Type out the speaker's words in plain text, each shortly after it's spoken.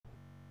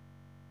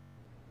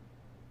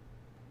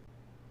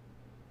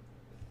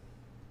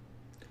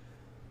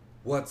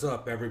What's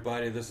up,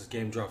 everybody? This is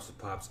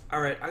gamedropspops.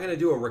 Alright, I'm going to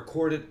do a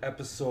recorded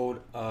episode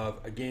of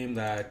a game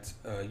that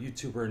a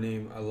YouTuber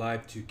named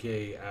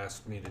Alive2K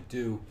asked me to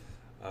do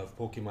of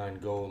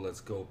Pokemon Go,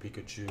 Let's Go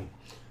Pikachu.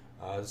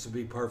 This will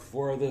be part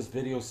 4 of this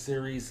video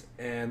series,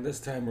 and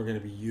this time we're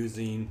going to be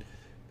using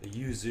the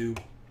Yuzu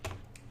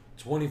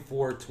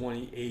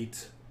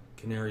 2428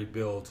 Canary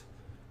build.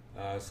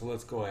 So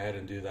let's go ahead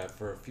and do that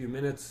for a few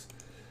minutes.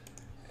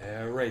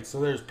 Alright, so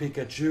there's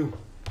Pikachu.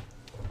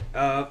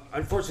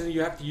 Unfortunately,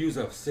 you have to use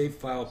a save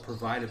file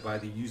provided by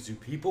the Yuzu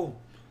people,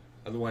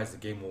 otherwise the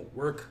game won't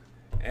work.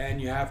 And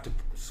you have to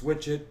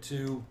switch it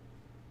to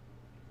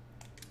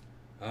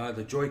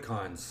the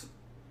Joy-Cons,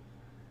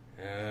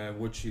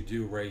 which you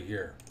do right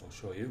here. I'll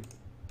show you.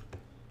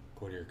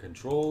 Go to your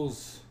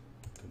controls,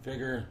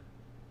 configure,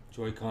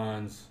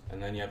 Joy-Cons,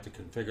 and then you have to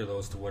configure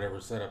those to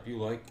whatever setup you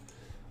like.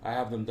 I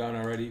have them done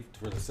already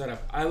for the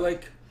setup I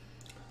like.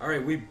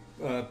 Alright, we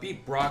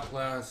beat Brock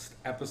last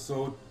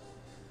episode.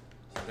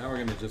 Now we're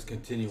going to just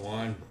continue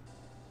on.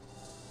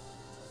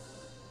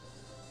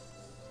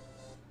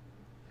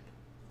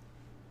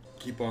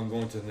 Keep on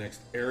going to the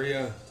next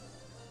area.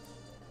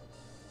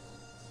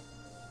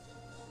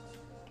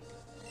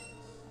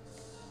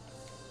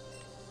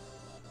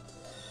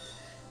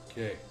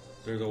 Okay,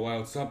 there's a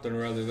wild something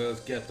or other. Let's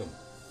get them.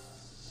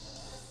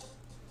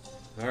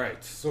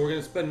 Alright, so we're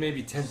going to spend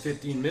maybe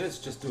 10-15 minutes.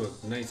 Just do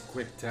a nice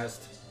quick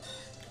test.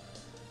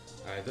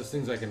 Alright, this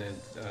thing's like an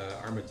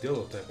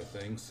armadillo type of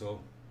thing, so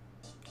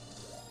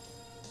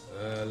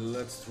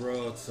let's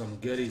throw out some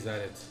goodies at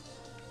it.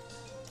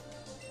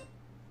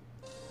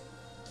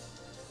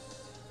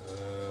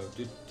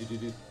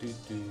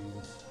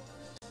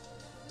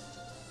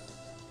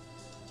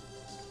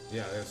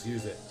 Yeah, let's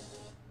use it.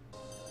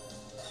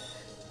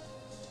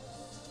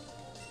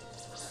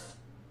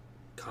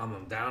 Calm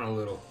him down a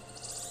little.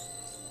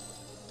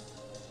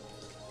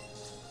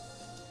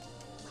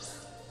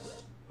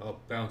 Oh,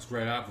 bounced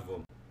right off of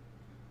him.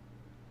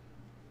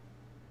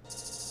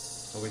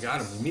 Oh, we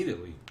got him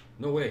immediately.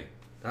 No way.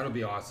 That'll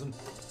be awesome.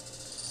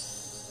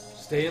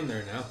 Stay in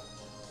there now.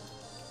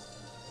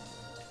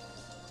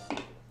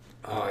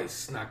 Oh, he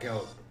snuck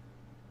out.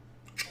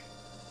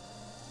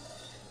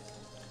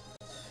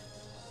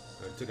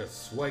 I took a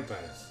swipe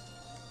at us.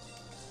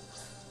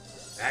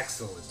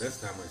 Excellent. This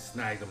time I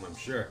snagged him, I'm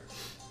sure.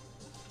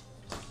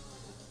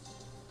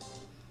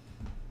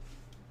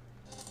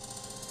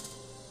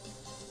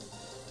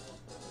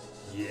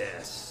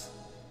 Yes.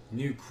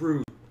 New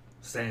crew.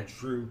 Stands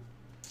true.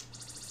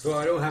 So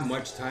I don't have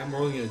much time. We're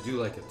only going to do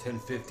like a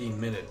 10-15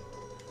 minute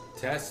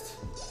test.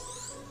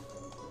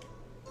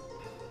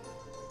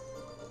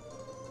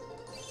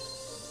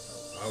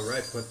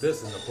 Alright, put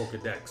this in the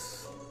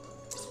Pokedex.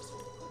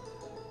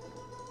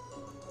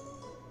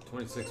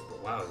 26,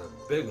 wow, it's a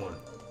big one.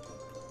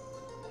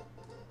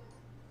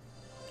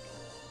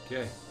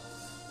 Okay.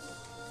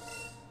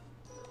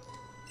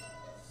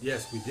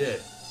 Yes, we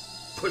did.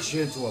 Push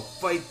you into a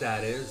fight,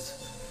 that is.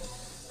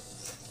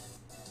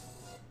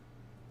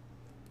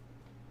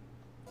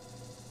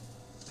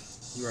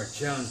 You are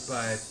challenged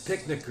by a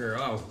picnicker.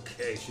 Oh,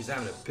 okay, she's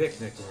having a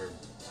picnic and we're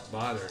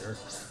bothering her.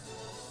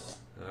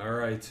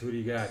 Alright, who do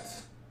you got?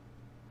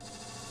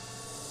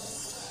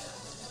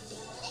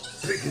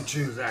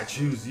 Pikachu, I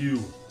choose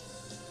you.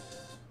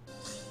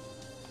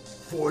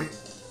 Boy.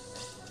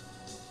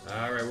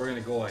 Alright, we're gonna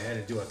go ahead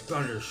and do a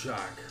Thunder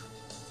Shock.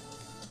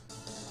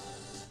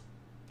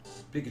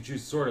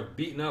 Pikachu's sort of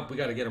beaten up. We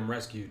gotta get him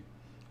rescued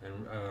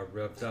and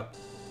revved up.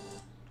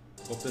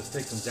 Hope this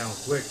takes him down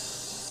quick.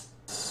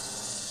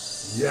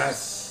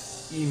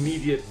 Yes!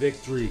 Immediate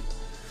victory.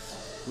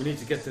 We need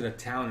to get to the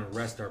town and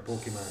rest our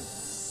Pokemon.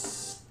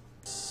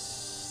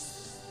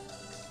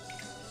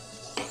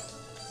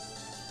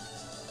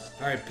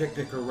 Alright,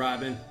 Picnicker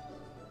Robin.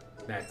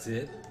 That's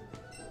it.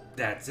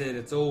 That's it.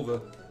 It's over.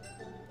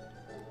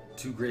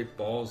 2 great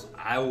balls.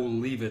 I will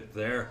leave it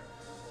there.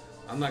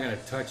 I'm not going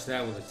to touch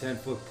that with a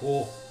 10-foot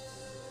pole.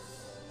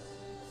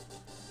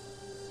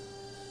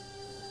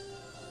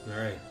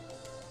 Alright.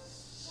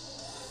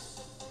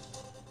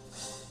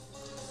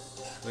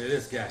 Look at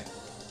this guy.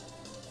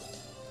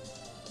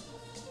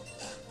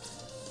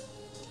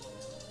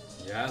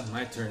 Yeah,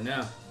 my turn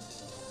now.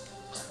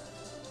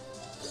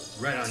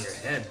 Right on your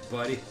head,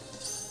 buddy.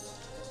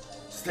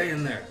 Stay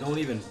in there. Don't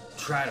even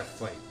try to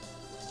fight.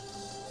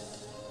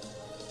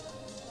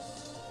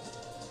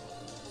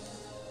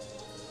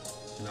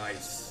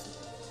 Nice.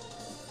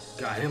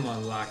 Got him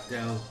on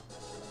lockdown.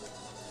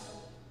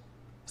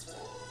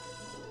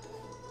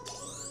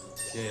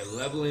 Okay,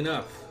 leveling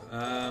up.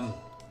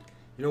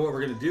 You know what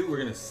we're going to do? We're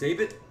going to save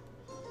it.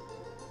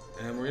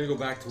 And we're going to go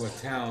back to a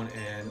town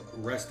and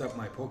rest up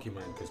my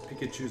Pokemon. Because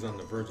Pikachu's on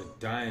the verge of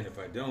dying if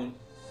I don't.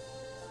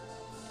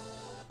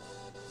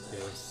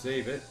 Okay, let's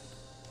save it.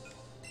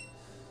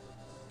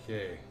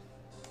 Okay.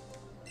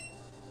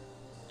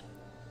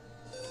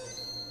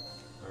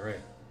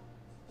 Alright.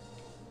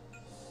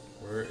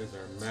 Where is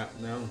our map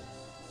now?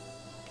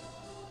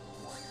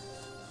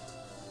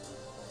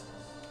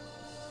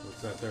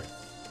 What's that there?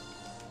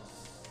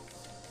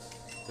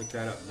 Pick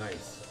that up,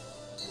 nice.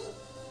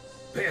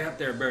 Pick it up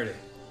there, birdie.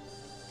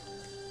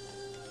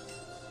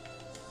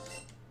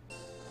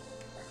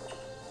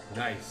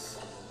 Nice.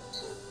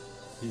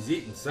 He's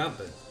eating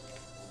something.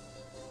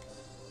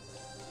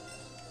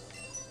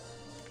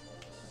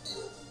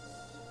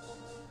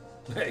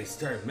 Hey, he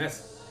started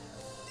messing.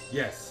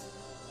 Yes.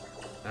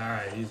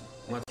 Alright, he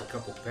wants a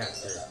couple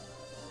pats here.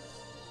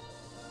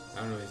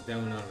 I don't know, he's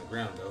down on the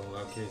ground though.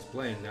 Okay, he's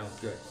playing now.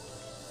 Good.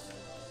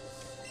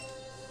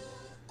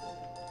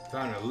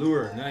 Found a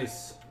lure.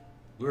 Nice.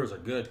 Lures are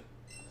good.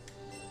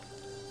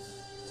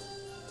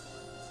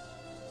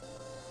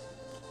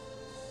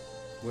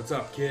 What's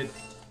up, kid?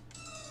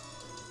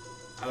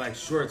 I like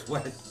shorts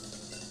wet.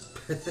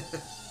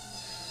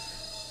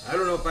 I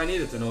don't know if I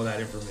needed to know that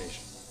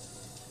information.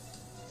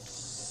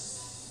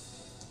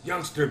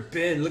 Youngster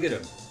Ben, look at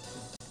him.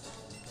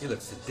 He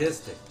looks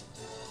sadistic.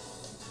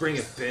 Bring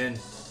it, Ben.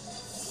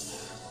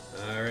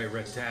 Alright,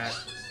 Ratat.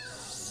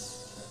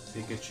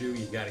 Pikachu,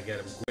 you gotta get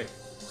him quick.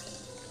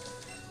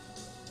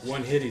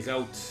 One hit, he's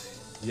out.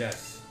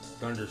 Yes.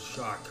 Thunder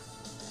Shock.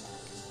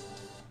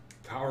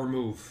 Power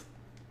move.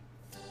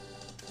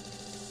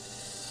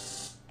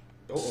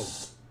 Uh-oh.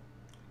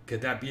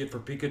 Could that be it for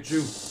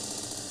Pikachu?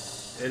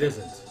 It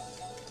isn't.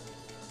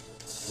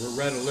 We're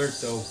red alert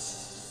though.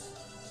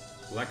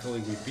 Luckily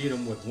we beat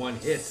him with one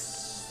hit.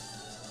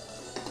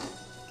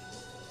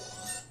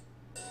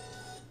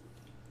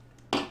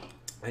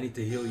 I need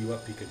to heal you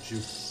up,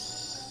 Pikachu.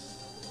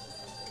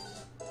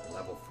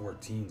 Level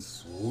 14,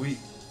 sweet.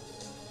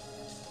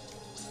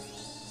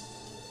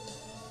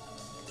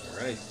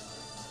 Alright.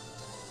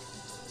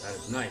 That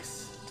is nice.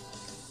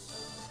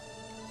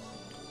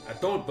 I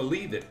don't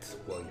believe it.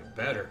 Well, you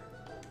better.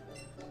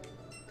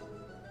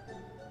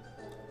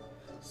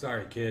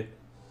 Sorry, kid.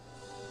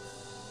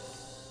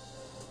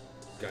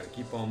 Gotta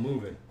keep on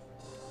moving.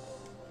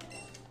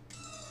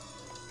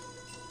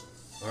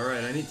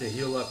 Alright, I need to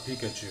heal up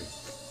Pikachu.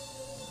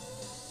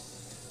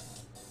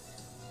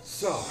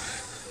 So,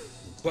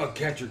 bug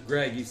catcher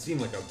Greg, you seem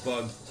like a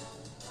bug.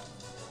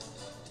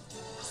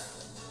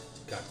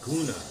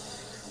 Kakuna.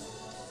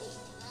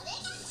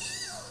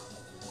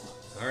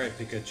 Alright,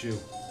 Pikachu.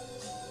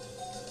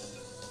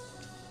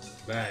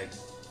 Bag.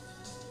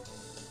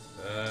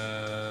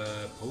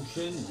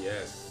 Potion?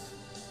 Yes.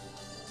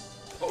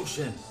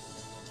 Potion!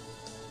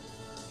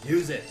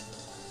 Use it.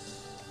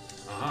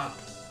 Uh-huh.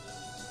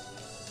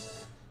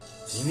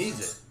 He needs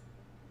it.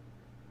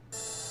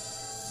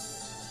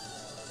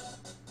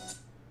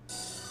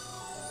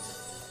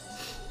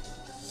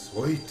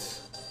 Sweet.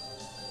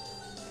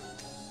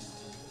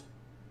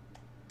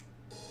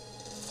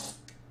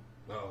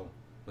 Uh-oh.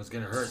 That's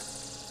gonna hurt.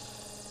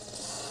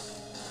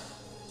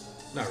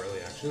 Not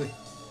really, actually.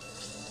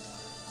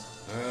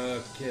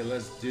 Okay,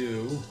 let's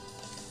do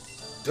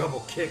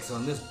double kicks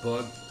on this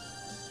bug.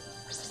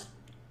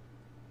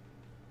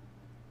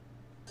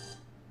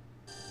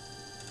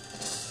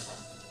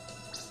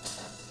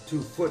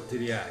 2 foot to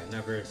the eye.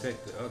 Not very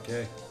effective.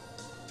 Okay.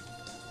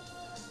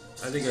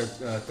 I think a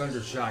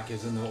Thunder Shock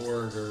is in the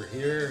order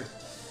here.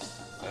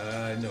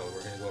 No,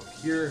 we're going to go up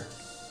here.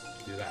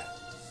 Do that.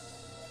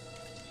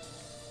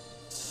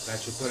 That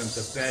should put him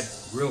to bed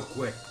real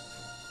quick.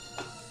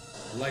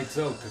 Lights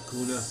out,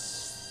 Kakuna.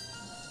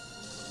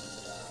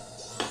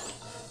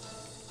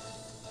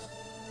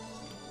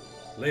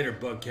 Later,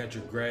 bug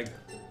catcher Greg.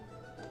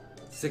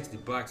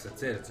 $60,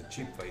 that's it. It's a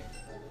cheap fight.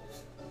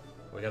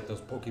 We got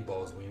those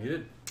Pokeballs we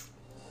needed.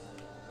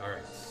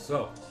 Alright,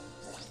 so.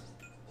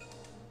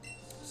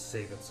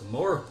 Save it some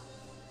more.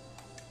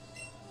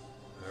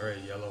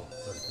 Alright, Yellow.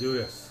 Let's do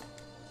this.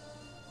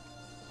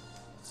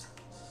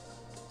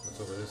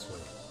 What's over this way?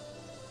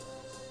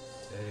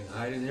 Anything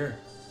hiding here?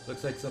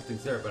 Looks like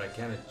something's there, but I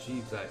can't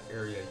achieve that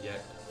area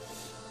yet.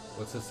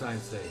 What's the sign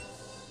say?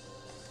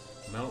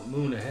 Mount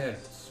Moon ahead.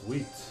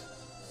 Sweet.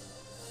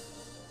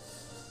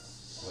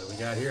 What do we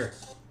got here?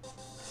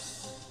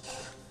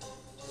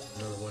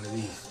 Another one of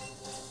these.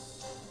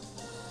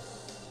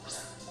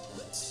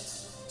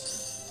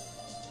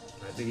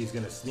 I think he's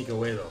gonna sneak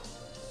away though.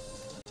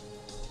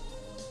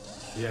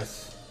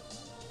 Yes.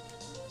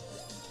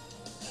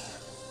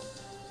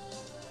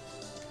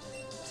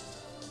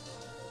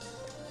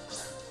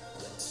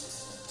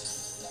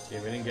 Okay,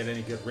 we didn't get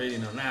any good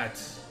rating on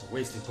that.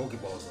 Wasting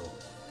Pokeballs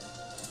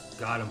though.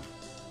 Got him.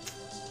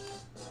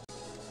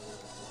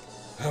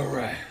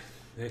 Alright.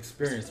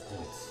 Experience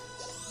points.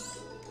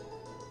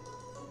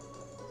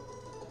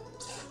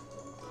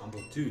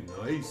 Humble 2,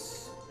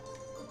 nice.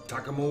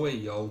 Tuck him away,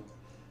 yo.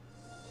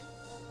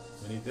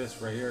 We need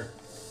this right here.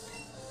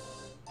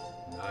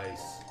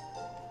 Nice.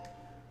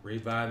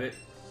 Revive it.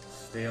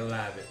 Stay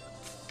alive it.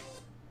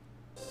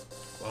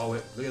 Oh,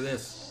 wait, look at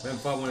this. We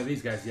haven't fought one of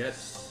these guys yet.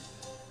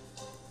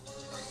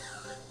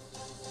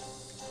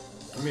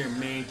 Come here,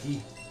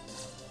 Mankey.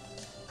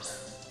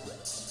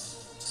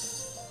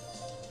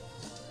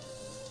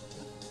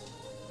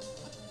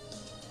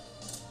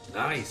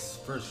 Nice.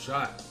 First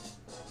shot.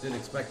 Didn't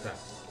expect that.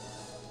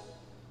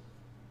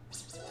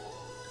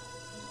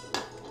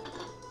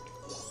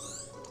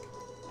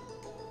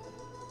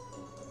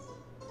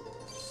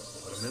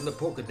 Put him in the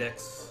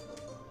Pokedex.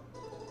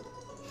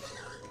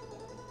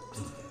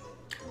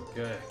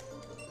 Okay.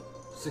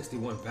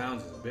 61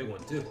 pounds is a big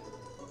one too.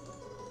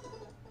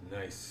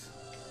 Nice.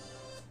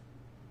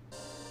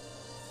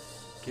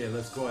 Okay,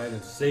 let's go ahead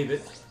and save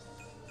it.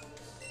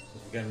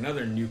 We got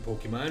another new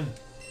Pokemon.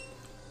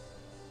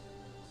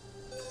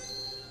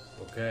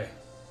 Okay.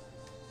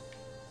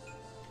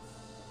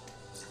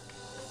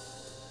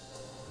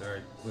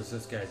 Alright, what's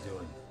this guy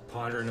doing?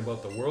 Pondering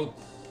about the world?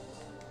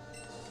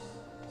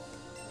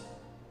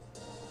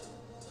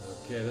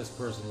 Okay, this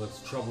person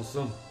looks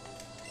troublesome.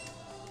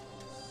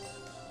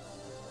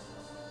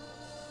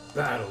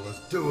 Battle,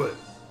 let's do it.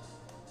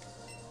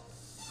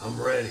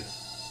 I'm ready.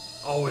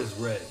 Always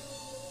ready.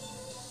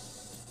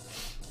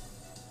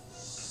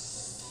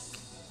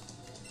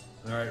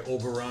 Alright,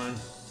 Oberon.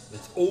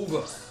 It's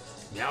over.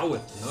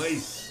 Meowth,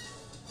 nice.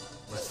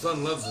 My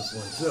son loves this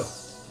one too.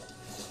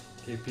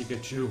 Okay,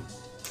 Pikachu.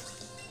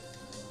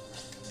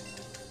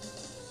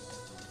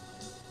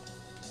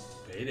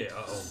 Payday,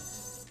 uh-oh.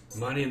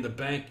 Money in the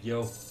bank,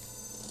 yo.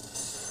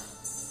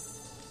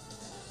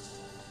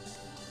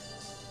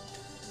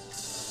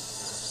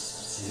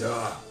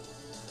 Yeah.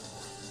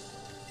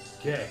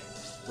 Okay,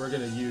 we're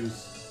gonna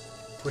use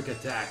quick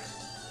attack.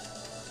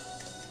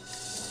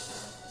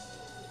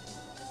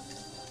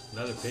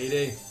 Another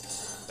payday.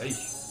 Hey.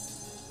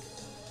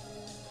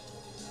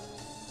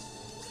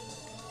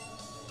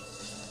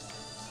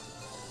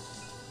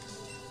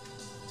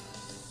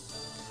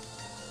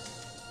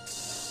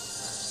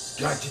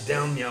 Got you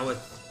down, Meowth.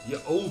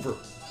 You're over.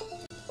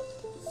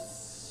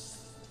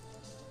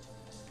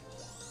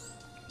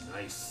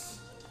 Nice.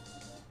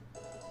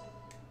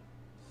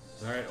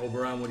 Alright,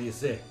 Oberon, what do you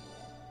say?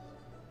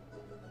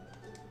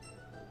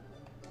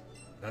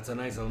 That's a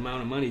nice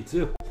amount of money,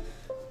 too.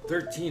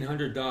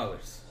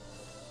 $1,300.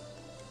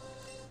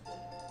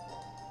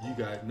 You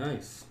got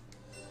nice.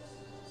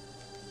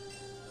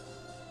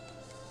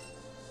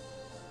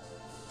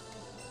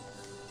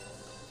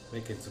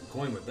 Making some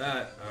coin with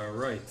that.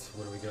 Alright,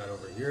 what do we got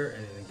over here?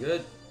 Anything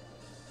good?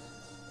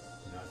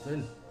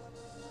 Nothing.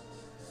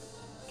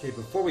 Okay,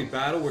 before we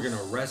battle, we're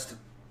gonna rest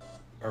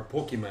our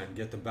Pokemon,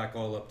 get them back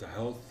all up to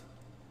health.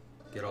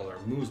 Get all our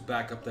moves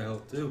back up to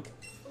health too.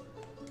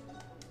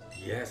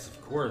 Yes,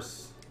 of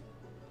course.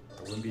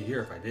 I wouldn't be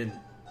here if I didn't.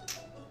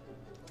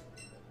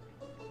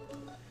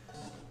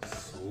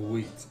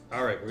 Sweet.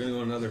 Alright, we're gonna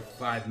go another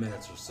 5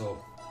 minutes or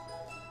so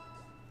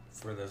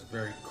for this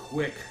very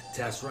quick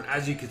test run.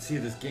 As you can see,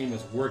 this game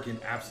is working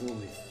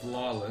absolutely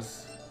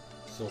flawless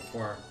so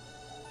far.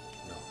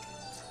 No.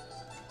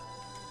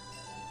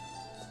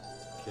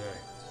 Okay.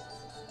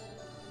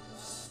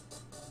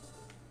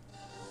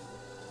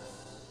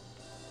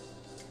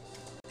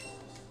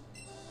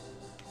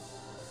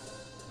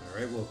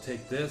 Alright, we'll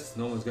take this.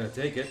 No one's gonna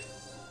take it.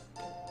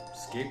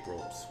 Escape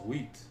rope,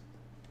 sweet.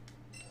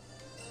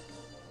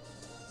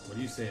 What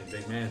are you saying,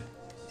 big man?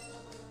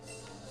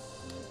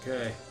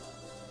 Okay.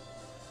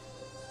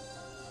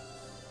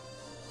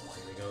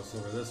 Anything else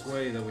over this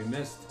way that we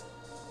missed?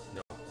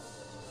 No.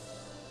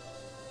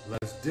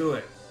 Let's do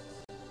it.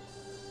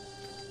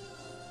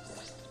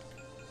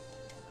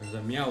 There's a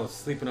Meowth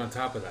sleeping on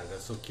top of that.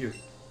 That's so cute.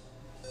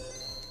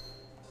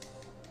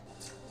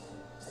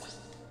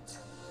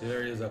 See,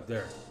 there he is up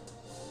there.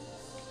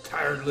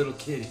 Tired little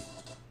kitty.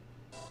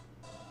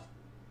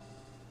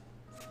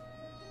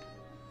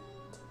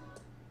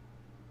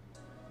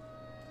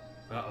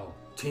 Uh-oh.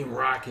 Team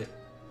Rocket.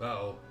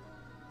 Uh-oh.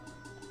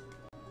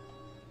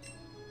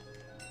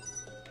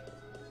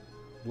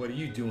 What are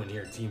you doing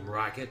here, Team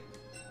Rocket?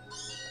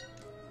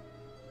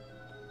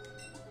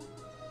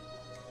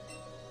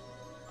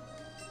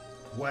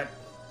 What?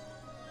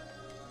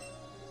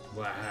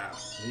 Wow.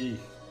 Eesh.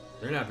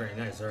 They're not very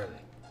nice, are they?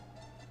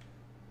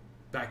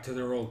 Back to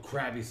their old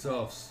crabby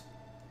selves.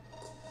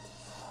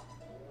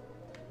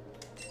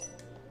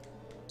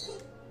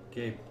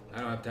 Okay, I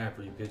don't have time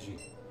for you, Pidgey.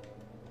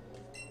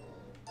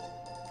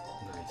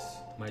 Nice.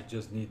 Might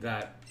just need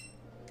that.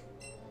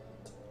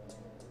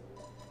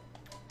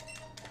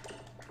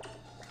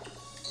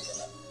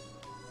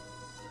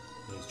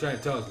 He's trying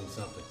to tell me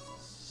something.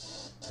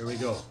 Here we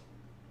go.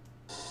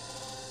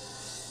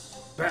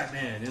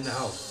 Batman in the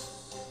house.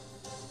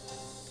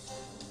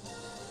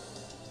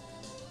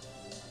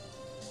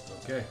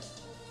 Okay.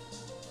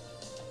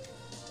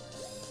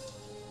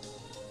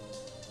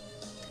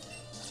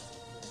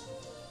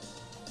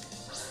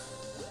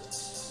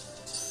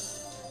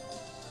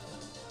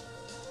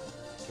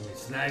 Can we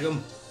snag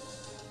him?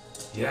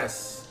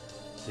 Yes.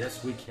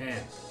 Yes, we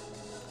can.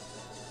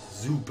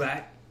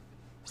 Zubat.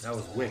 That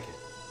was wicked.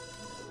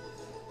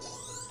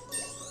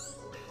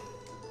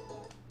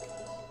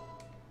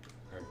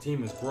 Our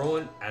team is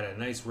growing at a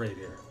nice rate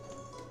here.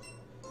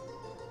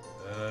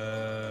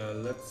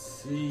 Let's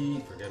see.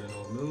 Forget an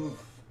old move.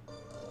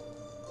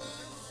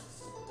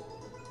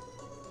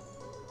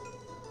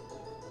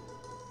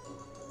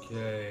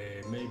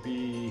 Okay,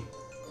 maybe.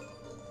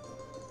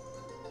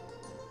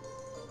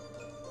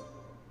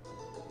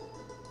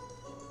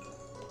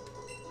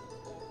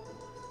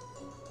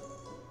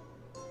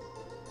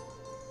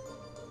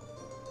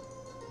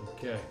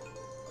 Okay.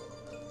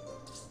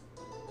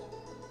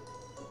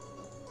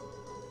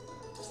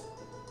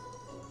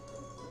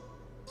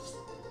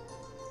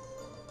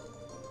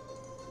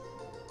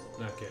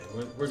 Okay,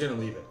 we're gonna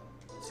leave it.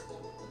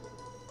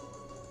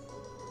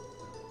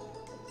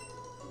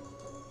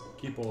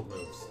 Keep old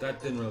moves.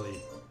 That didn't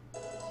really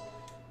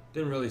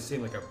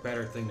seem like a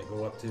better thing to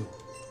go up to.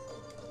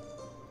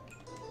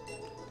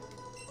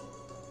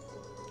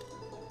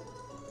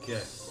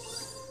 Okay.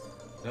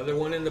 Another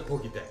one in the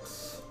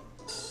Pokédex.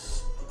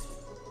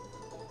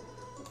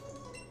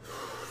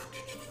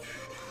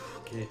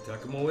 Okay,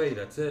 tuck him away.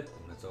 That's it.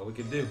 That's all we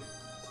can do.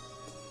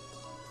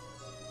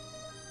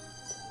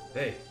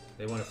 Hey,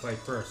 they want to fight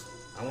first.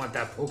 I want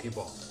that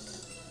Pokeball.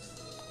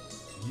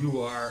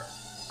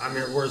 I'm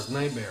your worst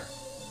nightmare.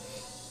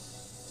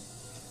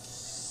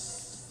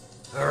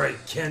 Alright,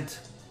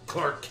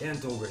 Clark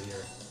Kent over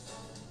here.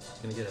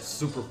 Gonna get a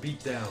super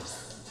beatdown.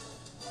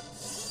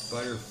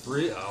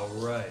 Butterfree,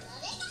 alright.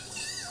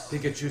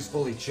 Pikachu's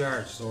fully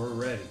charged, so we're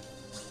ready.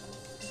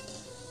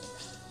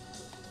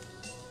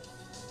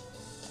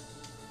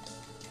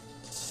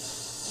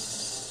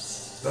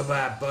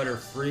 Bye-bye,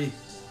 Butterfree.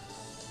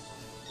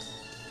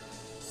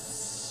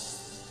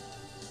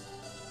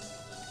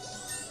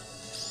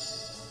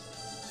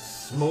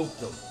 Smoked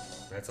them.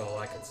 That's all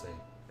I can say.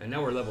 And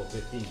now we're level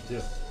 15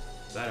 too.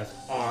 That is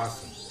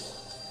awesome.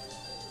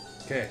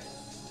 Okay.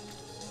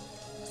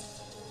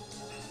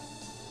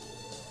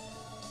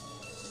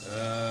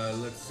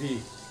 Let's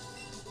see.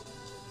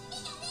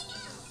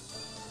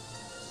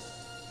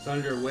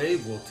 Thunder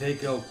Wave will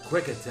take out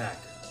Quick Attack.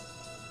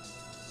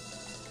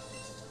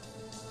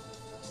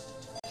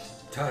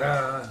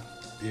 Ta-da!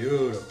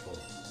 Beautiful.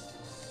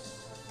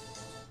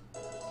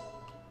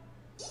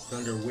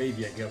 Thunder Wave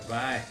ya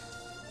goodbye.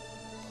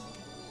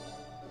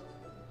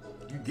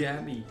 You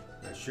got me.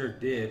 I sure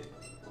did.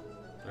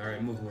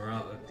 Alright, moving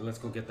around. Let's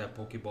go get that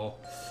Pokeball.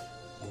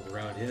 Move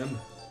around him.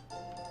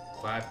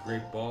 5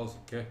 great balls,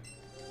 okay.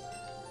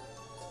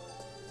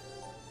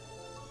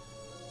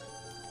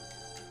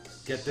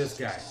 Get this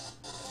guy.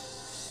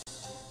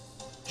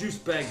 Juice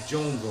Bag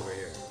Jones over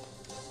here.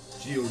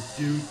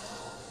 Geodude.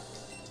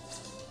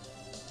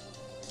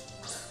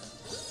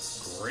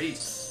 Great.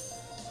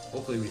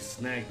 Hopefully we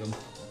snagged them.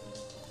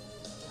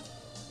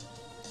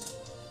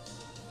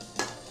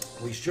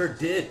 We sure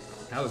did.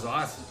 That was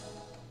awesome.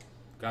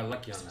 Got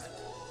lucky on that.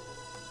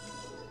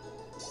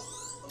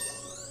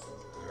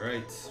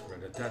 Alright,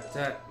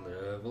 rat-a-tat-tat,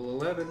 level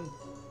 11.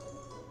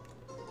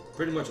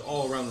 Pretty much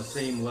all around the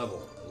same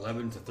level.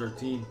 11 to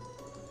 13.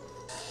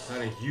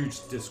 Not a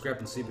huge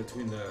discrepancy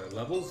between the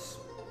levels.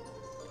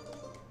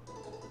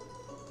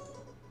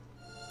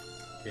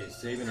 Okay,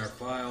 saving our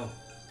file.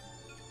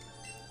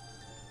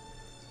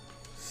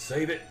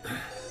 Save it.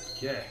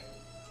 Okay,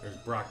 there's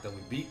Brock that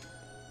we beat,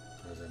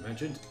 as I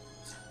mentioned.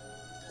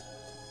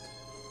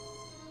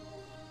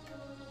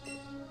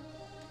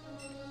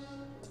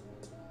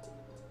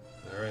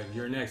 Alright,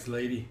 you're next,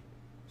 lady.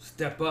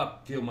 Step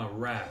up, feel my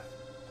wrath.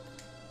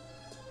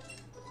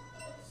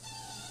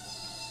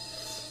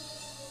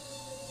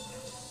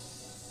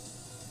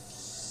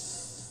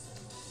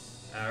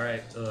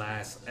 Alright,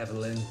 last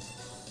Evelyn.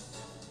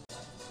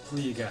 Who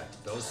you got?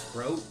 Those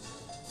Sprout?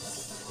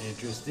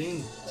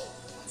 Interesting.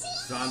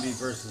 Zombie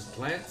versus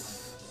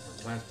plants. Or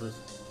plants versus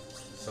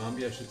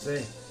zombie, I should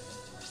say.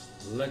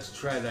 Let's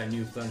try that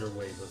new Thunder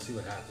Wave. Let's see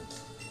what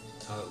happens.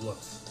 How it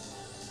looks.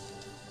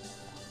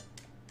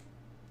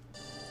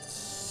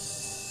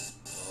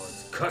 Oh,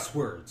 it's cuss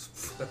words.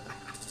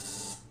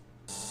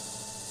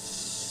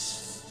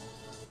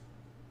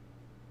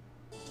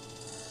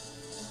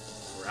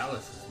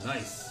 Paralysis is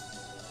nice.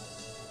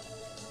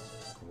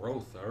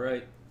 Growth,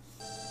 alright.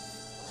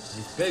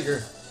 He's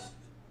bigger.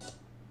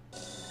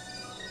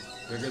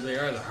 Bigger they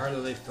are, the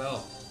harder they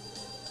fell.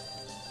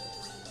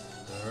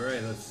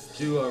 Alright, let's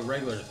do a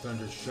regular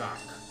Thunder Shock.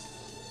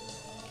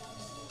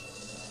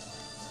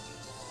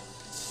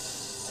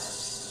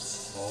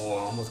 Oh,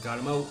 almost got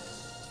him out.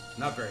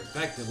 Not very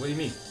effective, what do you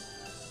mean?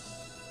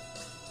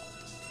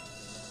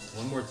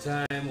 One more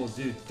time, we'll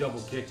do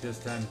double kick this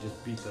time,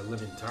 just beat the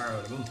living tar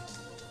out of him.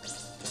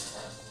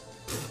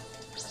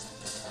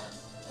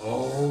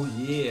 Oh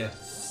yeah.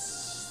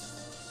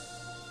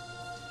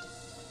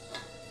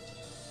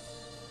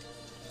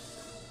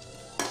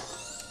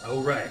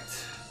 Alright.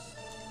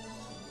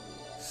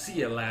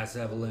 See ya, last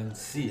Evelyn.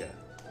 See ya.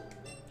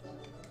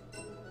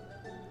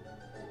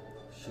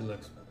 She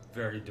looks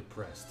very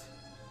depressed.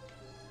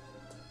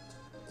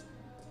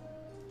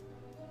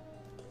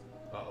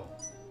 Uh-oh.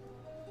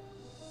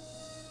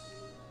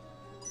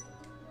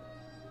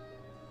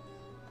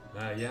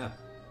 Yeah.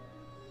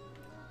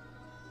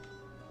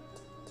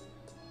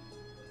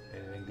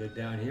 Anything good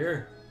down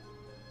here?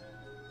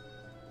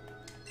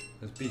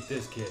 Let's beat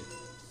this kid.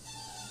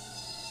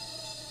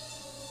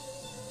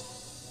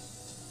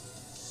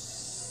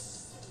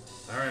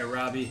 Alright,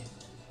 Robbie.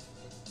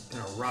 I'm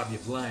gonna rob you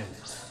blind.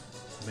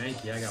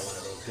 Mankey, I got one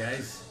of those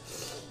guys.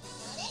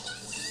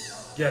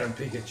 Get him,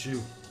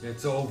 Pikachu.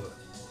 It's over.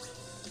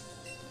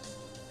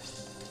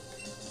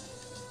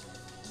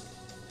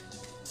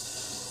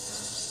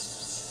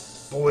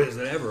 Boy, is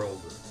it ever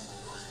over.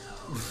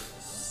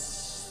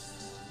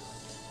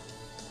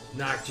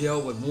 Knocked you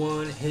out with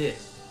one hit.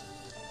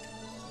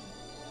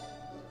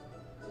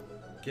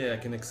 Okay, I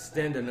can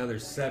extend another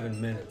 7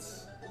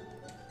 minutes.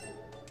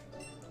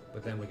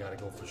 But then we gotta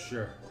go for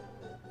sure.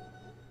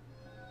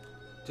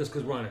 Just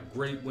because we're on a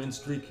great win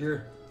streak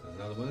here.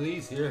 Another one of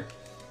these here.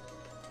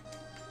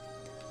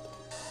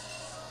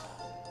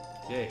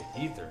 Okay,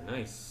 ether,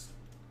 nice.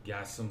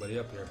 Gas somebody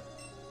up here.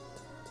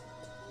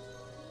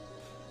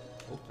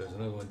 Oh, there's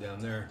another one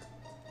down there.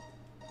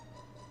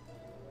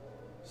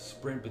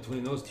 Sprint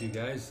between those two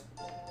guys.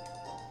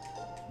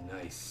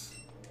 Nice.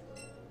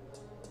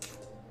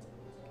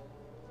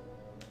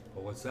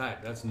 Oh, what's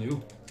that? That's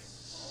new.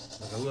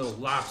 Like a little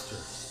lobster.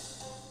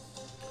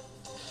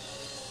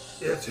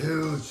 It's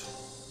huge.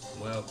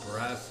 Well,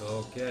 perhaps,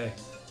 okay.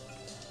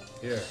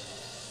 Here.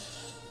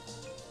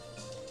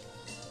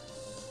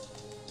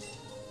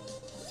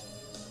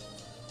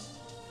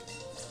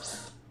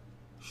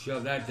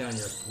 Shove that down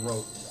your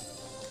throat.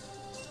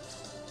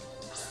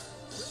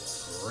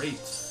 Great.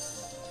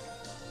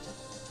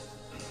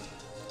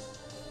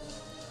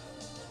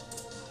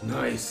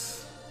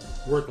 Nice.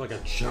 Worked like a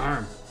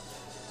charm.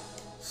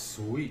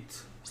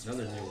 Sweet.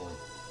 Another new one.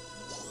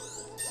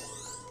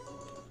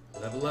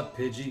 Level up,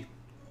 Pidgey.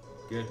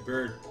 Good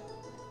bird.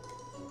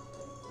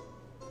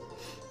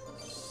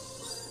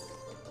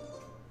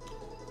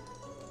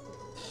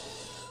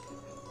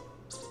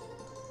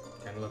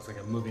 Kind of looks like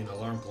a moving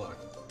alarm clock.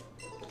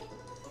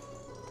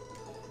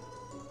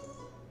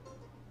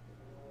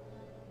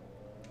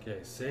 Okay,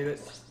 save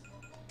it.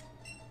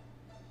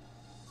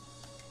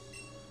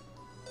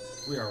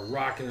 We are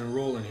rocking and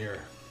rolling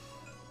here.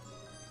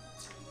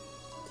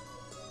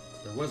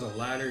 There was a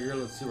ladder here.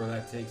 Let's see where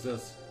that takes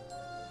us.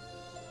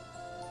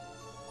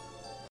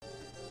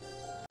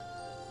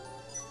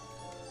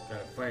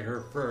 Gotta fight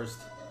her first.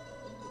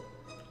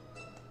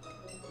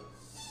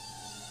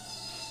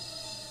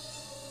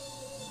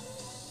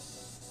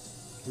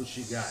 Who's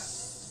she got?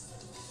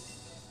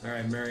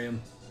 Alright,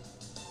 Miriam.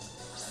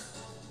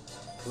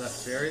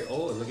 Cleft Fairy.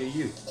 Oh, look at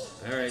you.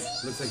 Alright,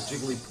 looks like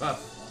Jigglypuff,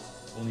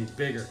 only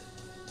bigger.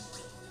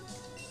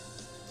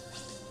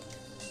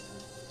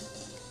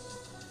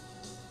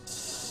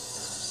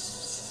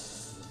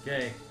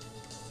 Okay.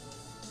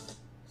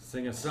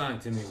 Sing a song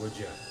to me, would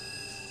you?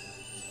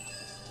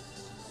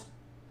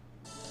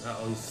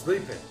 Uh-oh, he's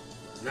sleeping.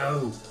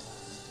 No.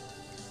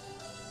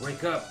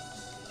 Wake up.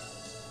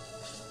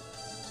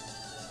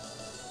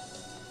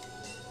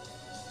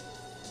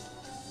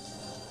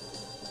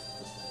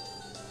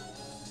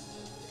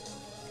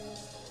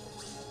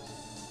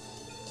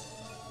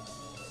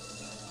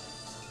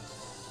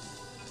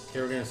 Okay,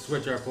 we're gonna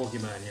switch our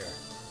Pokemon here.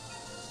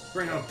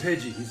 Bring out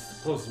Pidgey. He's the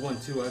closest one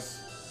to us.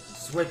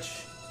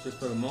 Switch, just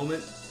for the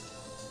moment.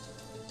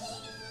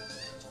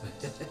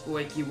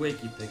 Wakey,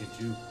 wakey,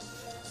 Pikachu.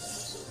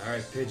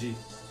 Alright, Pidgey.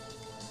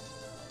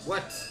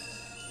 What?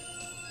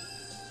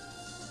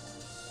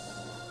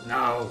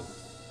 No.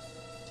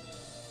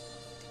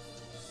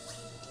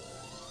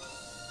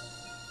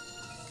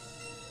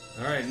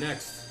 Alright,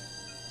 next.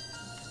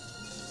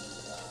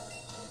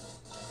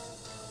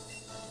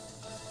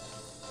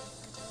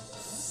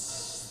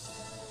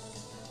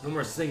 No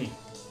more singing.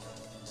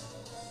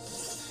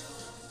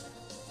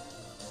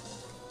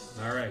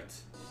 Alright.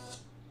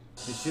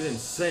 She didn't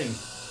sing.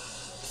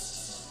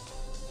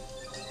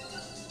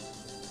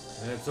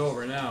 And it's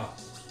over now.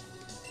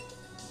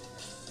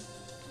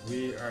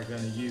 We are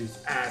going to use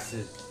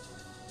acid.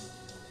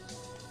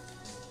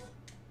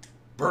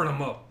 Burn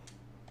them up.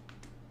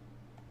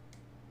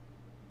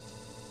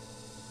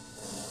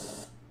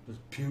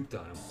 Just puked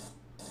on him.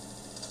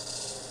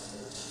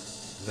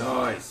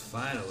 Nice,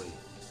 finally.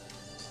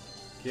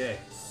 Okay.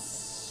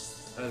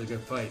 That was a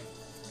good fight.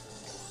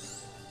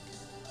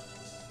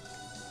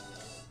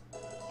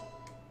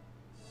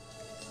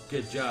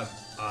 Good job,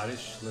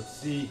 Oddish. Let's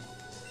see.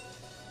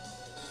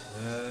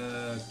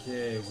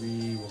 Okay,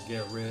 we will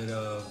get rid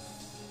of...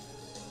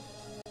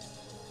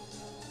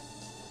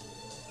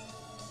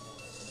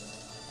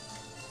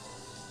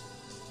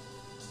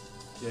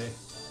 Okay.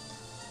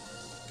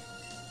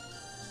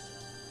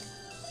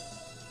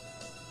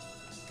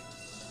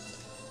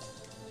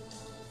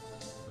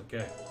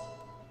 Okay.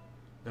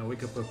 Now we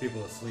could put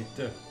people to sleep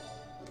too.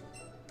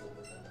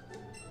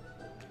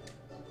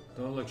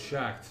 Don't look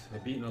shocked.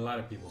 I've beaten a lot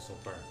of people so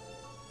far.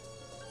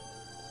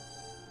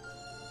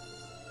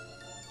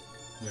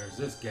 There's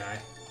this guy.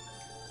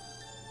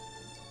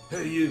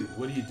 Hey you,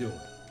 what are you doing?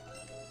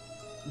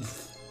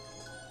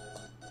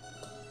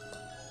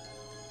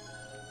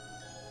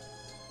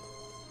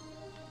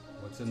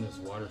 What's in this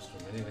water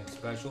stream? Anything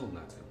special?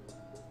 Nothing.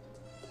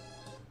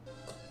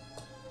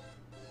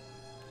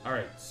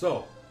 Alright,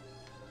 so.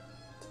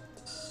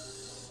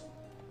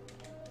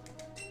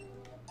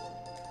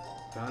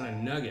 Found a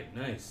nugget.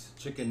 Nice.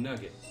 Chicken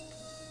nugget.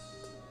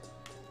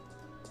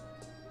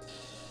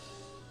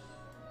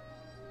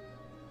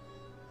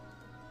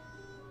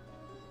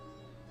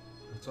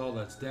 That's all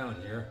that's down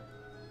here.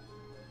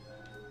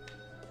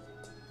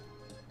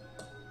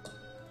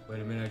 Wait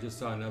a minute, I just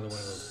saw another one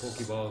of those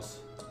Pokeballs.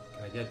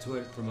 Can I get to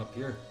it from up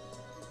here?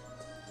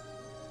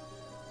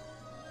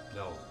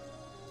 No.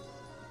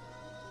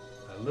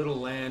 A little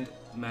land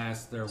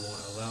mask there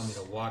won't allow me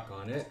to walk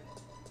on it.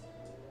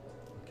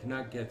 I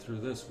cannot get through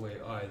this way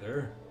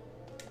either.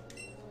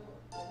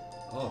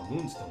 Oh,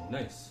 moonstone,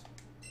 nice.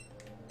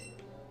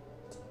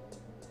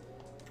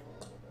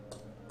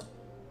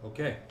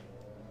 Okay.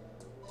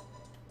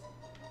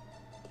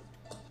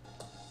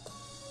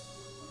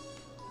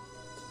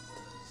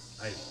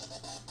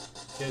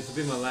 Okay, this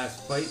will be my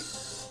last fight.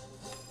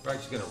 We're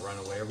actually gonna run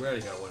away. We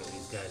already got one of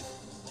these guys.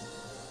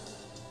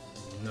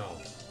 No.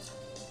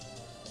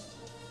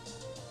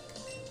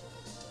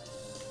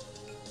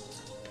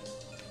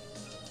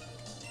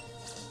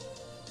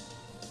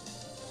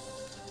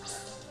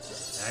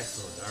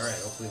 Excellent.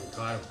 Alright, hopefully we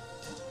caught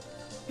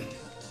him.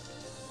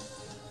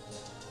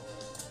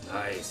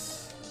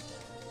 Nice.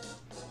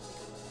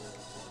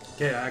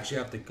 Okay, I actually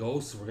have to go,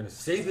 so we're gonna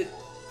save it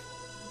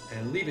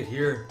and leave it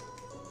here.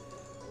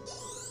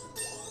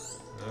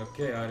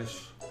 Okay,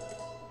 Oddish.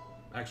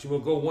 Actually, we'll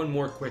go one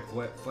more quick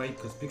fight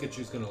because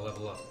Pikachu's gonna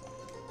level up.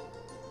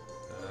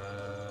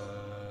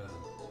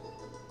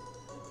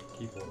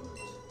 Keyboard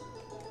moves.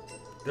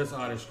 This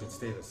Oddish can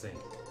stay the same.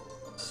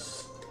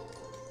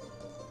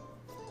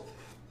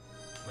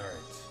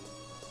 Alright.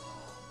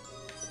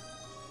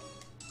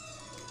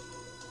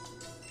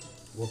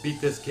 We'll beat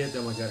this kid,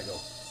 then we gotta go.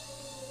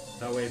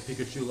 That way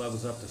Pikachu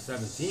levels up to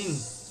 17.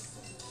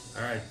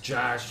 Alright,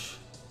 Josh.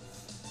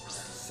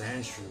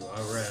 Sandshrew.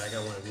 Alright, I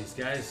got one of these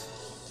guys.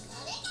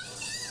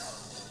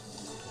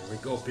 Here we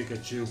go,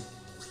 Pikachu.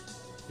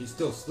 He's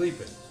still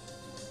sleeping.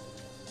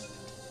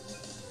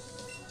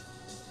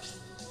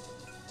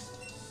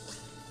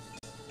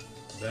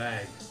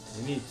 Bag.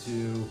 We need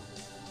to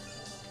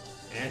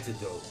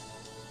antidote.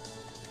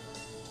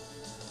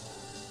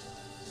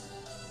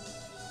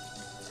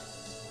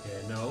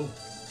 Okay, no.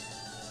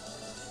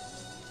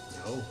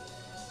 No.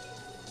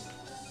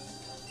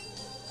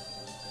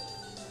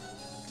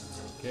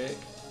 Okay.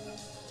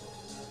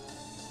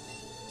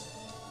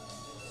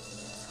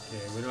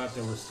 Okay, we don't have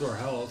to restore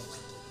health.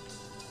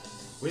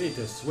 We need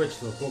to switch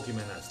to a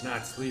Pokemon that's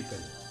not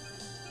sleeping.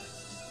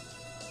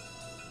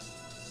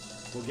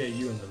 We'll get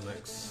you in the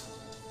mix.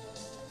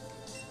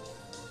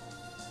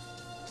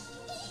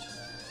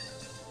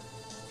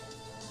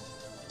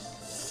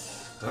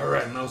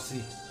 Alright,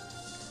 Mousy.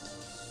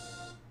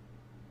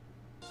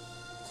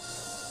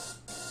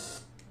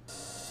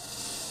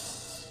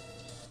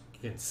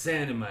 Getting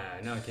sand in my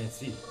eye. Now I can't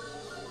see.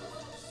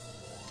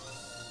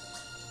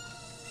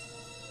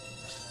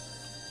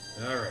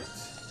 Alright.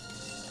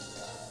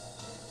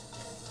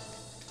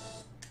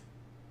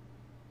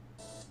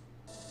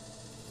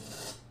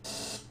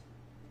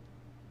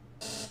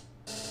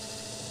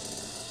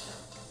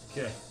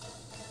 Okay.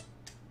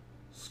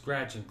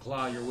 Scratch and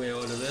claw your way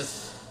out of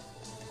this.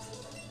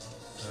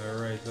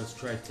 Alright, let's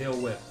try Tail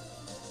Whip.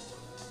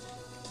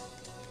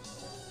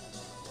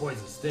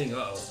 Poison Sting,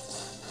 uh-oh.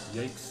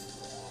 Yikes.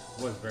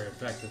 Wasn't very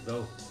effective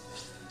though.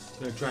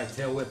 Gonna try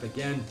Tail Whip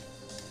again.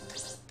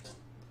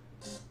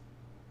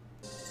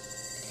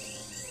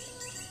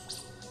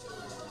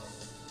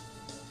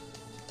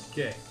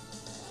 Okay.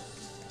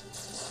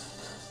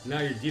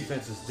 Now your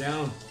defense is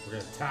down. We're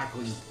gonna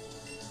tackle you.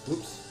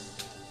 Oops.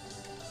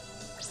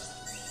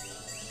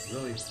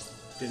 Really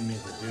didn't mean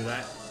to do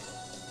that.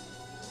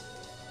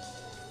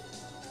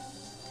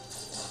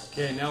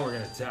 Okay, now we're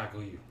gonna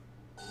tackle you.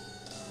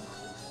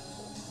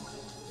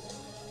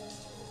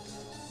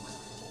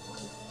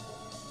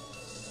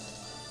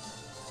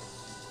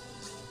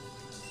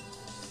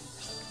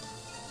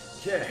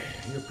 Okay,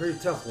 you're a pretty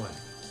tough one.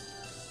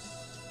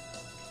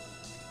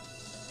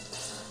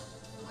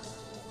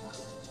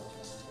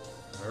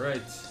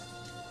 Alright.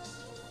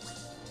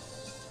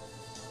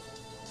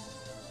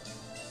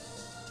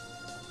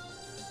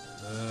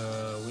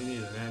 We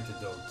need an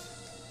antidote.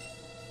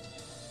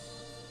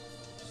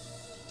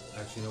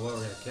 Actually, you know what?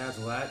 We're going to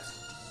cancel that.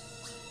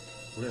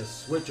 We're going to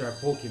switch our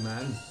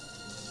Pokemon.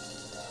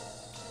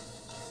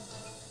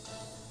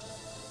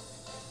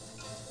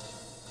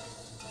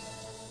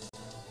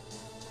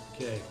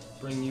 Okay,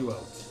 bring you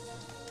out.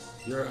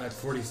 You're at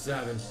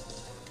 47.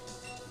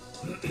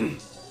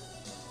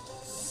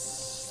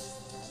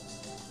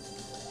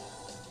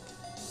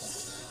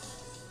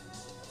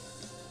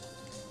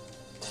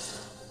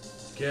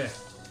 Okay.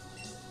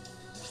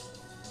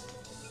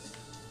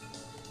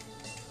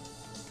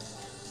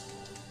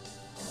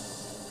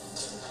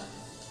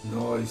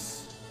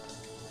 Nice.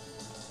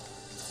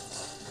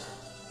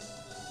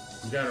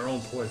 We got our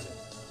own poison.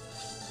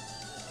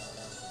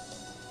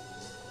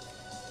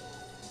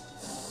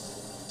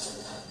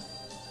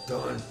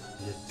 Done.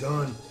 You're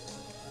done.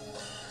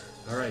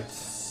 Alright.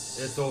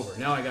 It's over.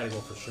 Now I gotta go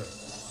for sure.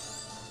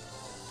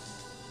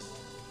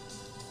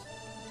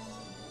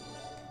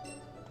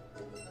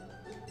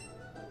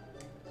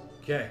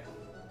 Okay.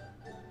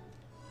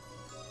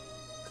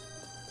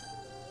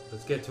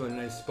 Let's get to a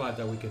nice spot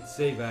that we can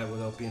save at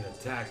without being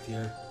attacked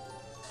here.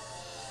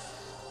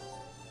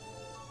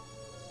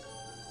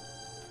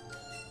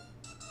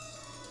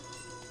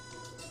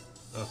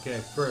 Okay,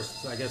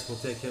 first, I guess we'll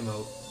take him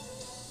out.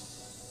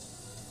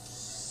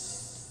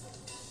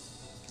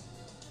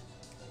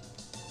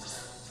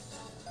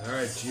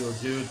 Alright,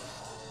 Geodude.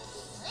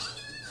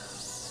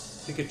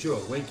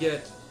 Pikachu, awake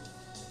yet?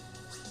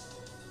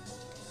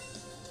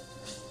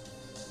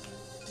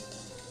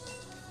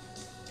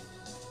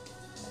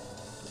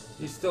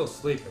 He's still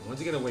sleeping. When's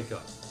he gonna wake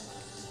up?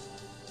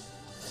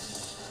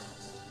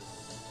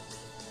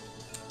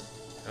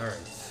 Alright.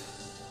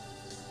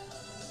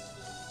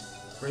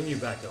 Bring you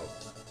back out.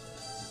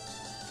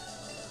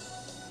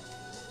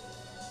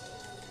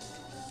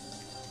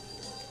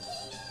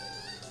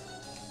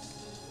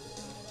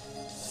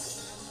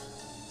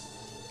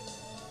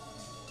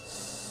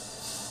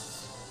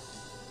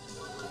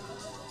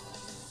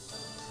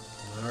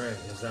 Alright,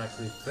 his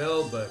actually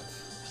fell, but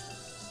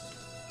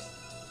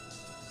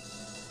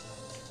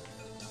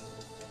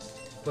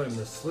put him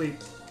to sleep.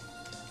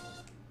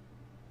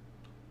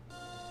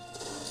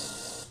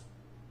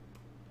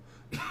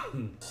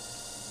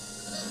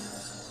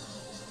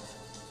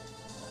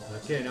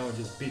 Okay, now we'll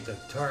just beat the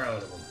tar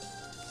out of him.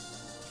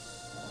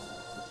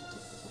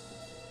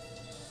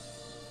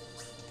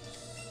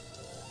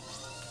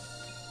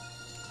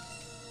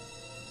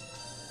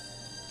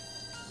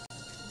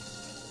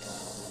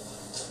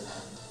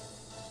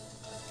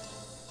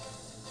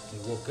 He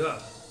woke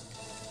up.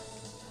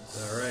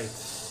 Alright.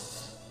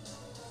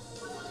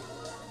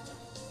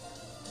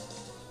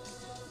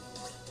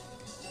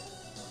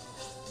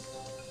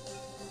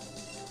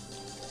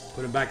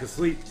 Put him back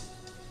asleep.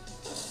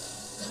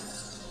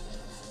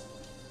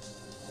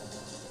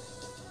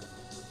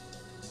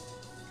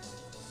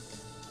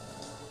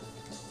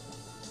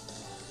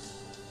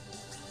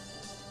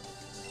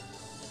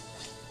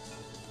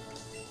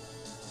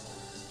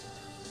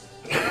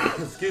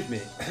 Excuse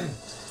me.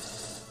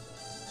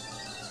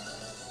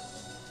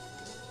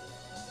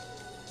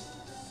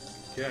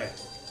 Okay.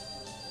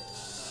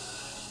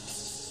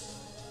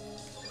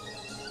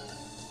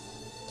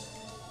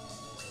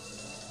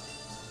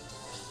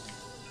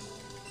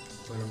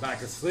 Put him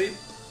back asleep.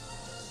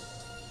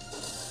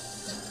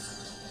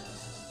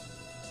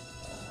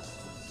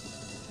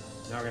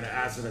 Now we're going to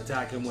acid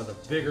attack him with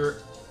a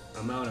bigger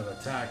amount of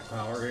attack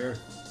power here.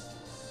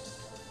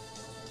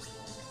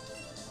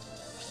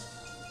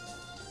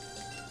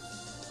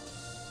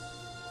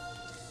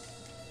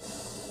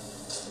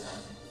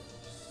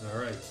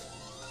 Alright.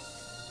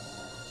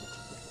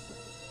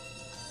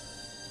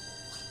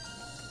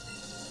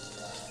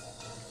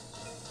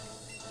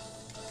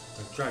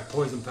 Let's try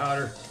poison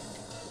powder.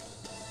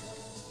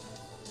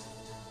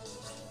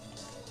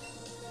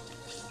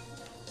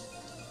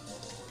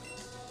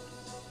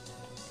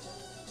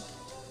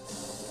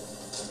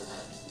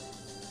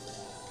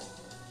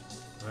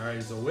 Alright,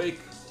 he's awake.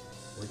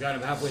 We got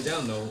him halfway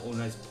down though. Oh,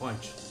 nice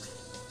punch.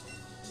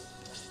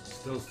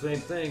 Still same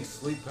thing.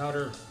 Sleep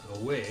powder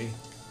away.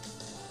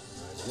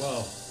 As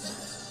well.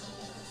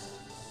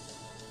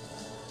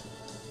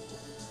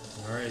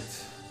 Alright.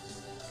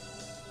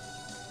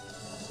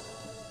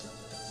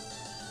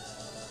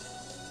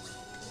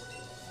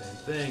 Same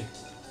thing.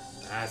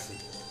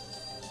 Acid.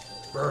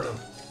 Burn him.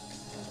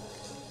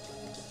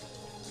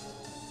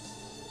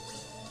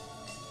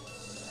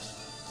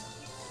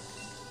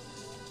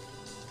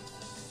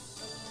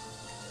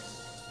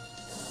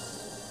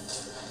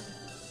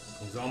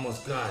 He's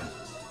almost gone.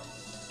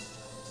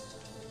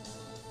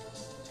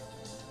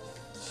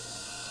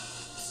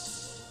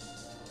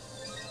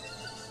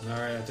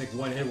 Alright, I think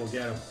one hit will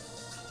get him.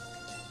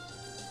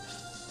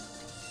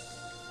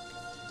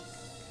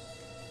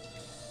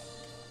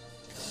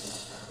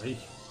 Hey.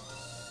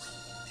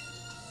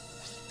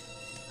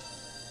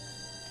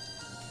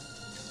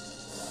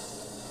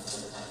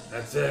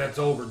 That's it, it's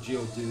over,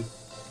 Geodude.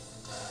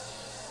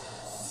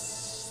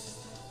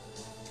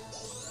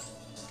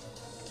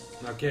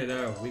 Okay,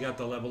 there, we got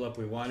the level up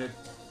we wanted.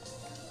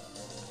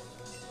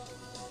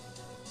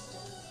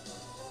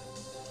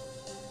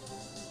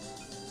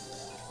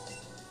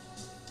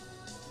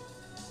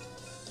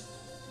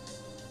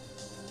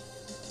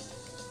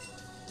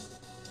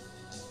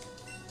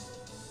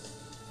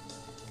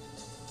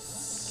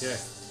 Okay.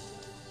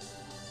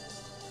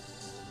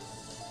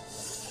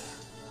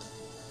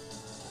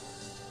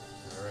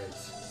 All right.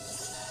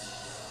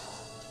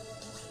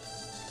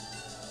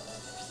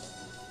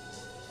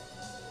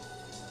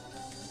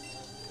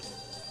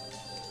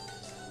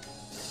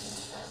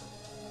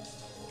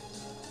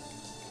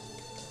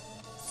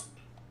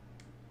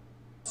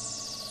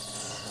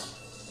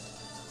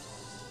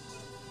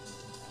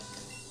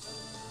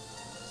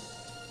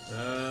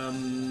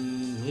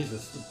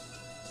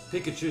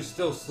 Pikachu's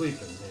still sleeping,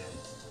 man.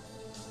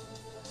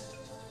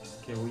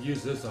 Okay, we'll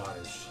use this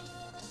oddish.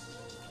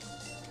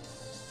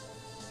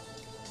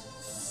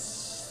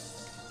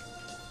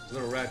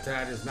 Little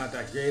Rat-Tat is not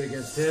that great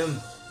against him.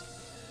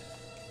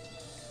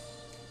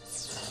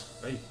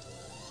 Hey.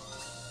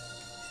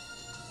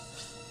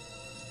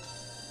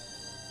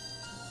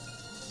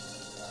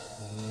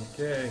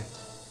 Okay.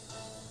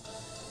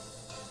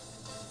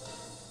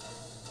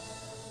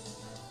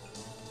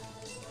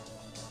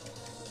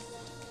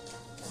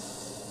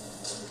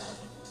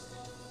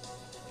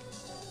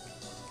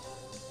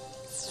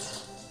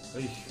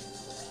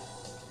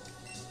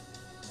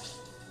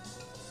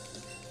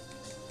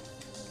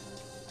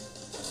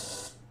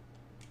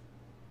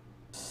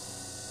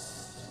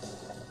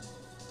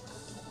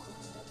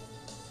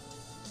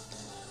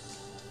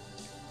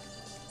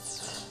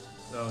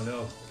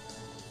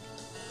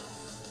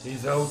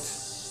 He's out.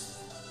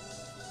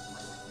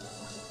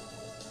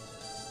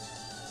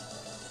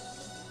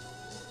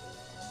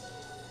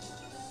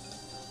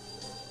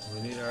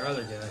 We need our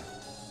other guy.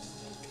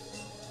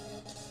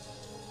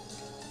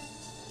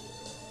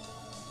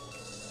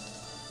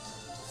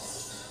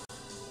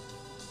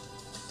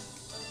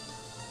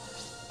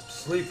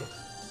 Sleep him.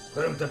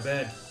 Put him to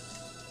bed.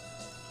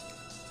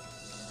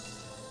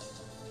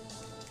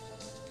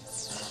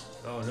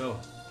 Oh no.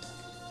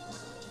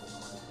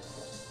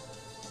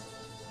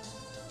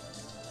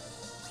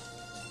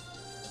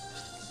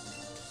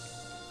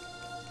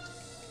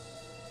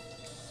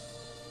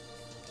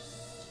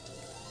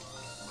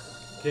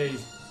 Okay,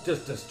 he's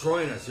just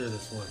destroying us here,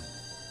 this one.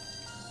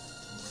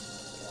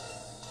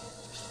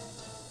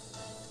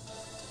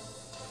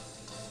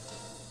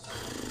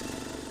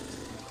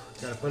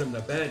 Gotta put him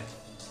to bed.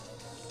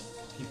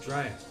 Keep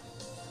trying.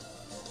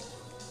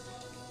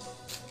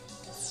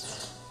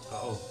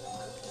 Uh-oh.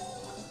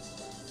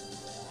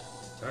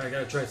 Alright,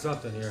 gotta try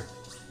something here.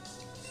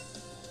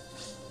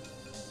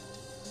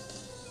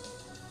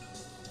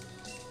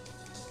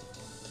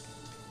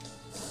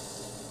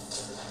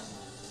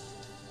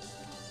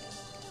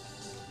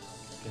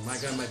 Okay, my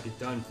guy might be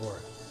done for.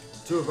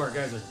 Two of our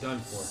guys are done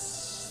for.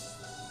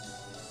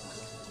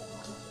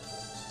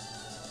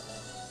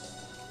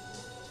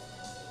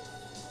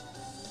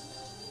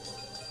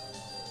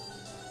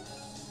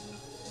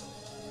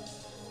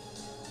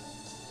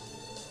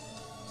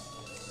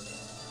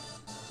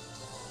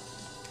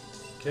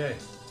 Okay.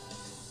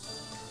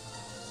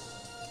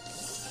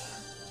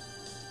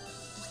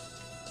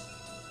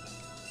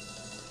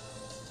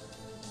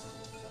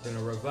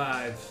 Gonna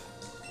revive.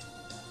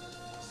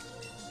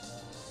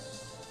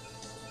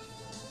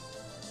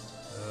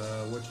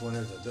 Which one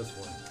is it? This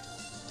one.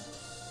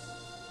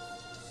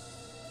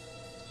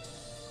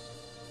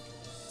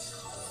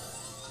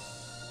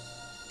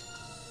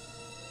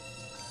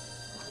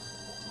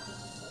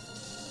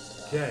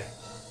 Okay.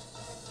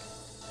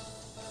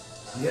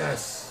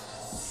 Yes.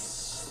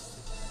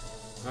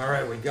 All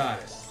right, we got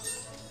it.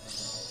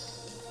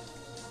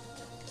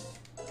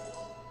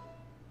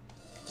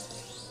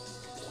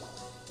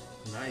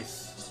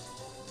 Nice.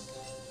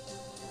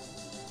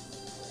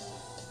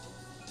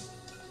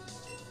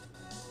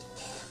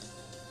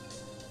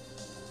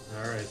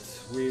 All right,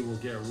 we will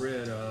get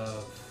rid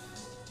of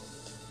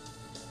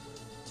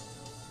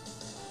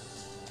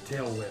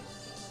Tail Whip.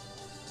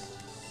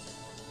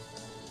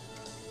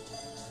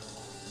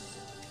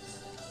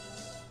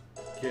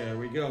 Okay, there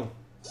we go.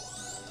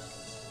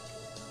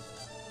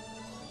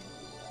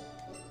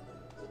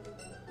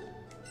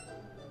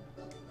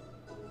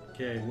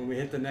 Okay, when we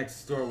hit the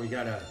next store, we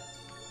gotta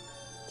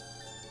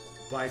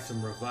buy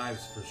some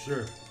revives for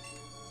sure.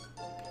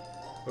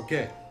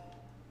 Okay.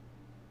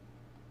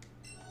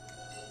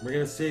 We're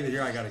gonna save it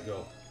here. I gotta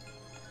go.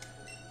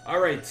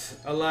 Alright,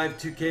 Alive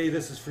 2K,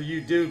 this is for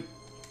you, dude.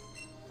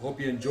 Hope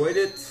you enjoyed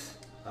it.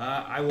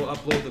 I will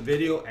upload the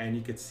video and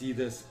you can see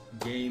this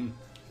game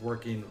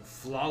working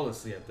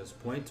flawlessly at this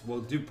point.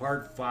 We'll do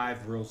part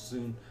 5 real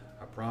soon,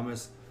 I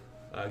promise.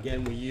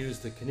 Again, we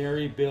used the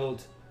Canary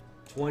build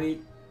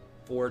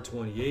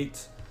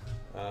 2428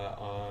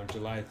 on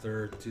July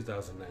 3rd,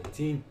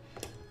 2019.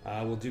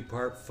 We'll do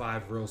part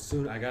 5 real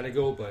soon. I gotta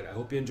go, but I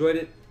hope you enjoyed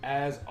it.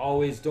 As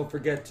always, don't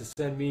forget to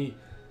send me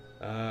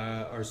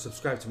or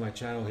subscribe to my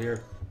channel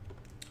here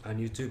on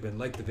YouTube and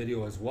like the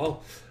video as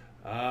well.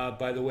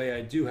 By the way,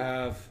 I do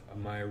have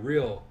my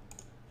real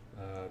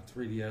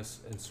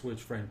 3DS and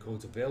Switch friend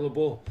codes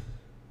available.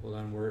 Hold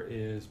on, where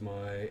is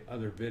my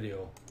other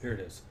video? Here it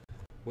is,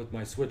 with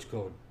my Switch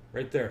code.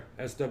 Right there,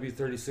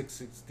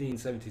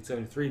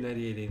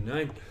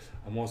 SW361617739889.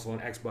 I'm also on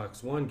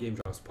Xbox One,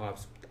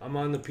 gamedropspops. I'm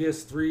on the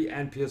PS3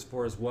 and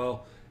PS4 as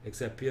well,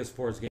 except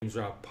PS4 is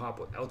gamedropspop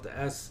without the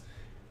S.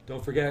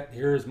 Don't forget,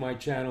 here is my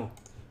channel.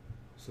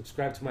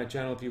 Subscribe to my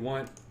channel if you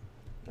want,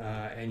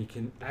 and you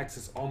can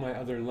access all my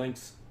other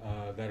links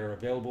that are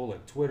available,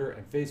 like Twitter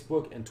and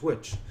Facebook and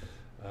Twitch.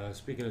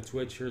 Speaking of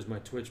Twitch, here's my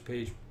Twitch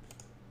page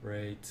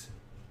right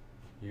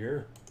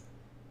here.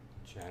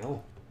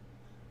 Channel,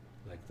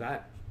 like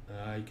that.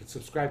 You can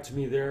subscribe to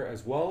me there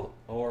as well,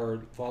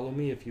 or follow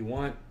me if you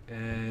want,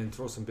 and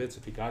throw some bits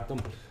if you got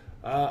them.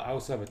 I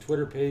also have a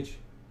Twitter page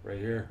right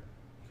here.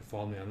 You can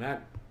follow me on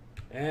that.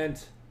 And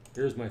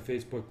here's my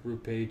Facebook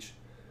group page.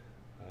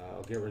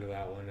 I'll get rid of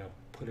that one. I'll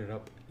put it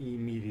up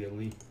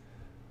immediately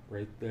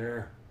right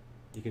there.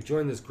 You can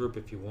join this group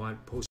if you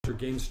want. Post your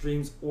game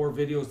streams or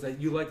videos that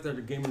you like that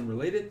are gaming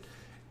related.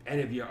 And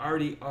if you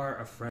already are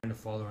a friend, a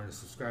follower, and a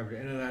subscriber to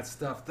any of that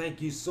stuff,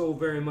 thank you so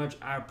very much.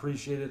 I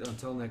appreciate it.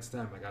 Until next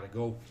time, I gotta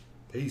go.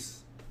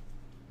 Peace.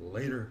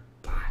 Later.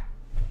 Bye.